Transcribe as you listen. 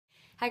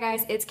Hi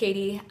guys, it's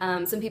Katie.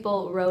 Some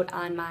people wrote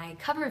on my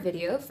cover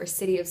video for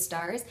City of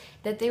Stars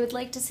that they would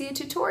like to see a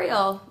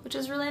tutorial, which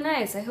is really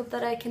nice. I hope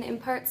that I can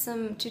impart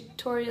some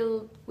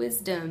tutorial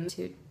wisdom.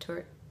 We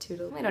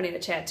don't need to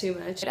chat too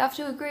much. Off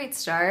to a great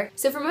start.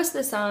 So for most of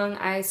the song,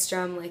 I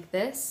strum like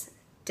this.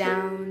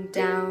 Down,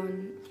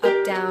 down,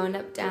 up, down,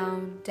 up,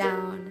 down,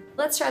 down.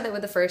 Let's try that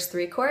with the first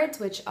three chords,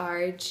 which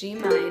are G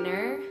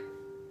minor,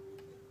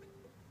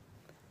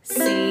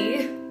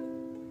 C,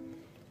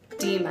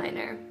 D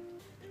minor.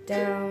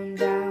 Down,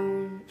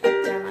 down,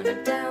 up, down,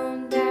 up,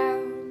 down,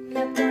 down,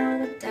 up,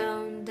 down, up,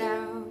 down,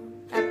 down,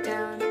 up,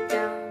 down, up,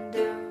 down,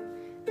 down,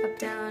 up,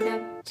 down,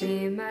 up.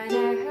 G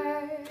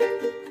minor,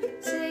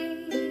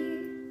 C,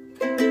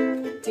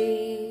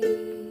 D,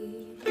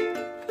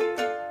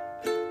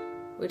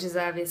 which is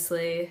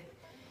obviously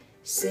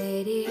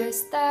City of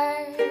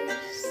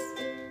Stars,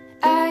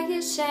 are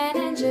you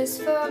shining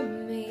just for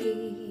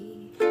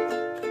me?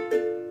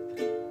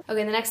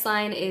 Okay, the next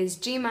line is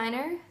G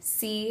minor,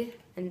 C,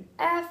 and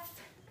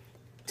F,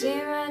 G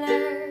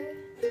minor,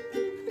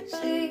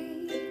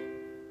 C,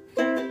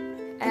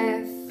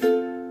 F,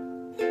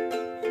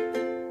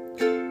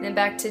 then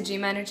back to G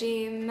minor,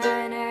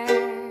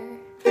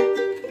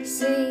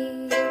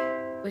 C,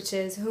 which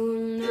is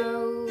who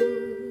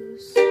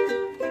knows.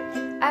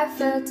 I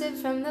felt it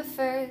from the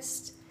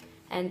first,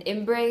 and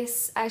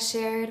embrace I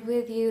shared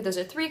with you. Those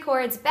are three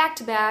chords back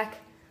to back,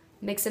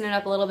 mixing it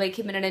up a little bit,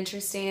 keeping it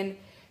interesting.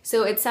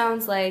 So it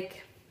sounds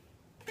like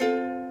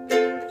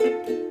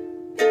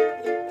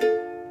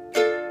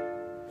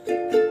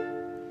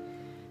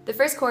the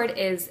first chord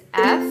is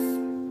F,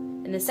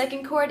 and the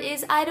second chord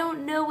is I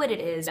don't know what it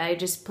is. I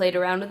just played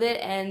around with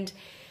it and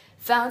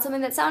found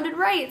something that sounded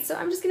right, so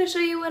I'm just gonna show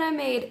you what I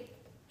made.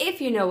 If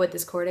you know what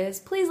this chord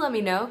is, please let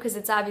me know, because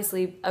it's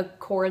obviously a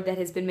chord that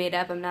has been made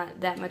up. I'm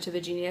not that much of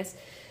a genius.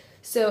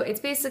 So it's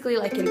basically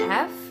like an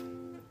F,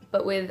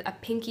 but with a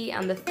pinky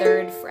on the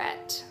 3rd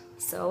fret.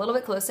 So a little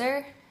bit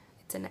closer,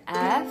 it's an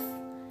F,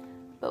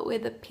 but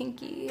with a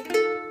pinky,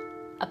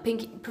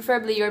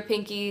 preferably your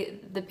pinky,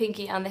 the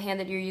pinky on the hand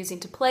that you're using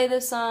to play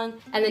this song,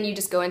 and then you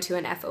just go into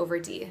an F over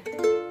D.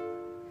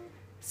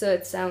 So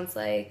it sounds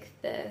like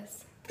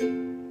this.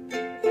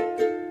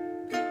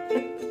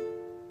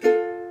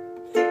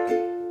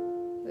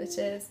 Which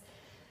is,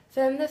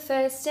 from the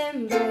first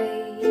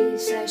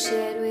embrace I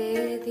shared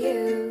with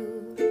you,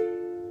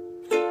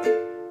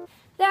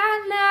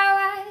 that now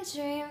our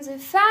dreams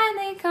have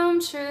finally come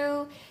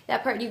true.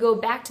 That part, you go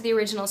back to the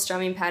original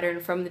strumming pattern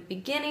from the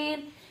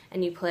beginning,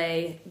 and you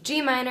play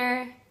G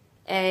minor,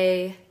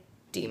 A,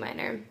 D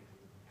minor.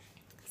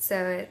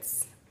 So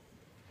it's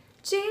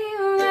G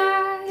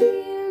minor,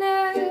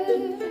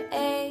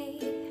 A,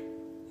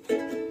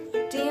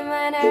 D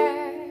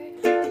minor.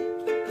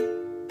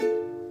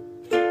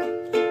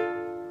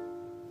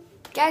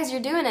 Guys,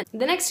 you're doing it.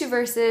 The next two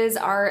verses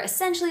are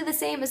essentially the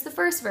same as the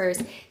first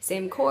verse.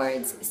 Same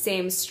chords,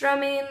 same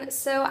strumming,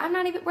 so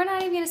we're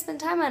not even gonna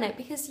spend time on it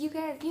because you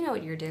guys, you know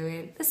what you're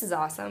doing. This is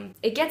awesome.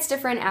 It gets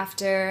different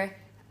after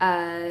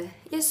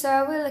yes,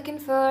 all we're looking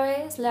for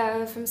is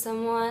love from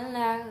someone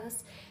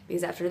else.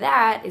 Because after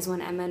that is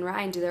when Emma and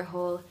Ryan do their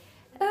whole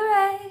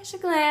rush, a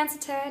glance, a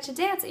touch, a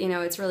dance. You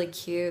know, it's really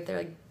cute. They're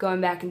like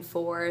going back and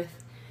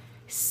forth,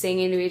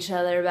 singing to each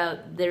other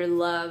about their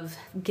love,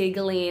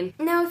 giggling.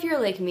 Now, if you're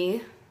like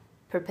me,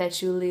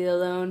 perpetually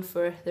alone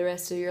for the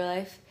rest of your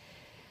life,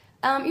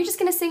 you're just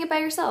gonna sing it by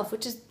yourself,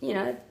 which is, you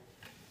know,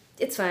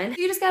 it's fine.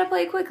 You just gotta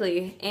play it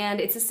quickly, and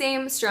it's the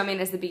same strumming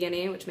as the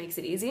beginning, which makes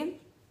it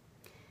easy.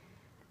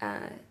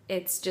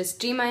 It's just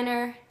G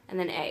minor and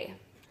then A.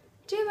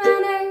 G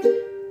minor,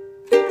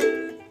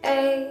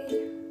 A.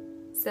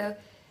 So,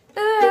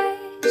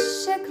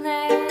 rush, a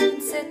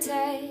glance, a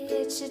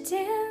touch, a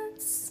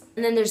dance.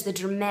 And then there's the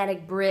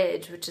dramatic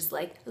bridge, which is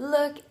like,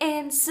 look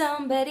in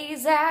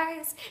somebody's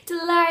eyes to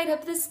light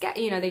up the sky.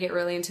 You know, they get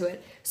really into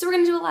it. So we're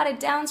gonna do a lot of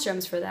down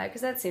strums for that,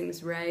 because that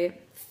seems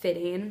right,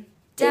 fitting.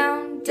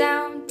 Down,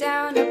 down,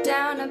 down, up,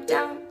 down, up,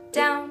 down,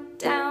 down,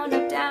 down,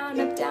 up, down,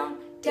 up, down,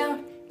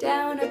 down,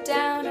 down, up,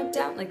 down, up,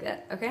 down, like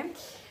that, okay?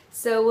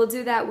 So we'll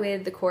do that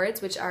with the chords,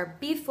 which are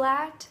B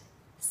flat,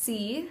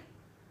 C,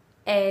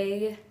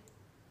 A,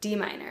 D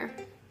minor.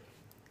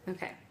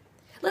 Okay.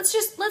 Let's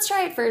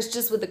try it first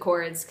just with the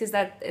chords, because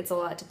it's a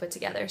lot to put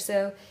together.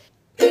 So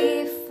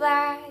B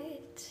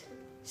flat,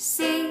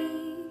 C,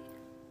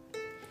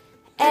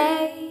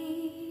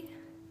 A,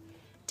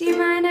 D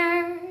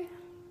minor.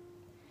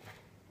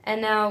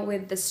 And now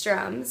with the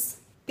strums,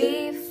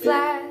 B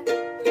flat,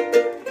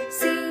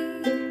 C,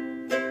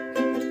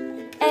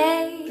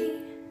 A,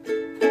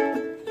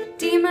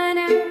 D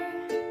minor.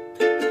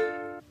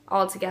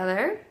 All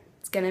together,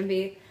 it's gonna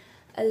be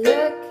a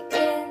look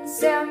in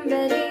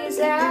somebody's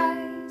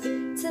eyes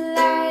to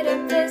light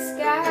up the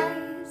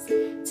skies,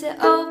 to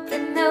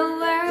open the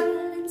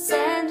world and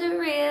send a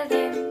real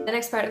hymn. The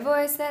next part, a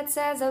voice that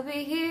says I'll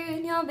be here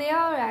and you'll be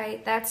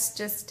alright. That's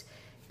just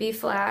B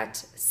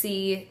flat,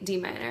 C, D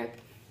minor.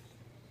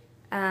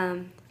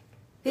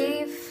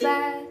 B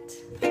flat,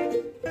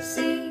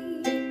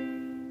 C,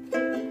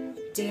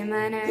 D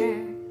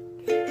minor,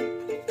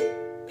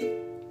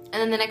 And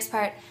then the next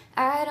part,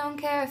 I don't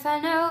care if I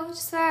know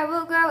just where I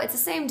will go. It's the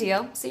same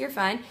deal, so you're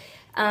fine.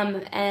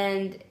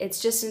 And it's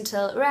just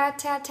until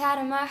rat-tat-tat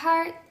in my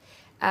heart.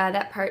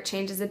 That part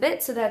changes a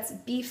bit, so that's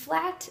B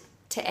flat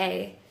to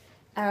A.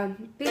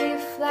 B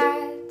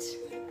flat,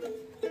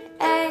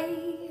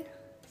 A,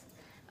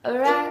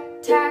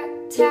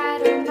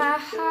 rat-tat-tat in my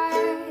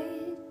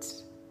heart.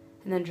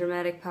 And then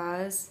dramatic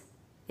pause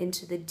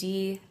into the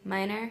D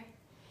minor.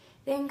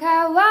 Think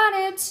I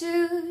wanted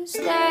to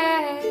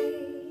stay.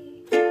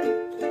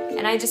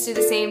 And I just do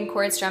the same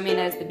chord strumming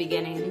as the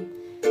beginning.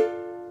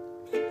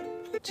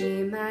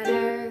 G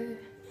minor,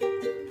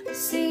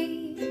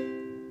 C,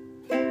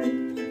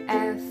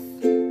 F.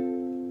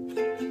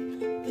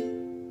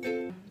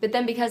 But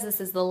then because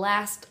this is the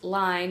last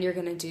line, you're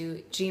gonna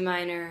do G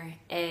minor,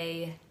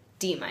 A,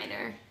 D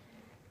minor.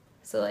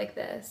 So like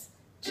this.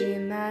 G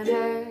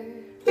minor,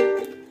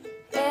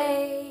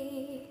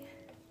 A,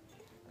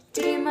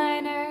 D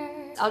minor.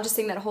 I'll just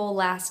sing that whole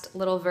last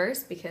little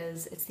verse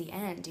because it's the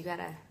end. You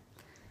gotta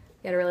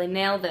really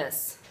nail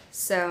this.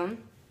 So,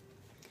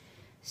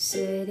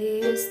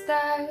 city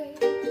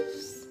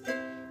stars,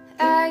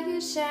 are you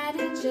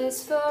shining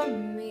just for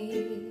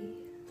me?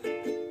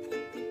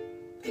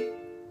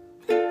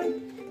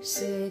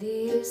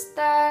 City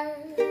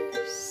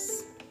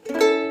stars,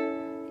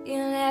 you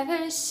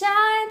never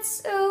shine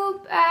so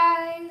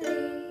brightly.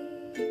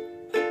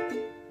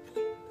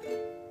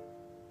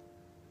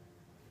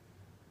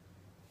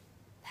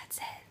 That's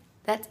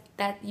it.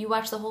 That you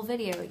watched the whole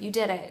video. You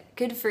did it.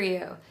 Good for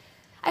you.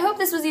 I hope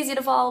this was easy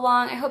to follow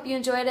along. I hope you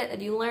enjoyed it,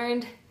 that you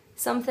learned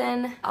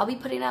something. I'll be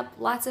putting up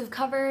lots of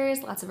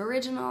covers, lots of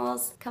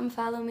originals. Come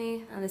follow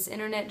me on this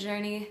internet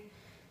journey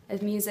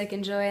of music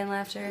and joy and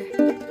laughter.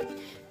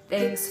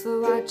 Thanks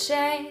for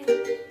watching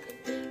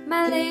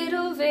my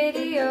little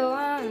video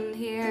on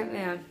here.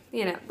 Yeah,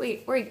 you know,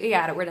 we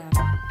got it, we're done.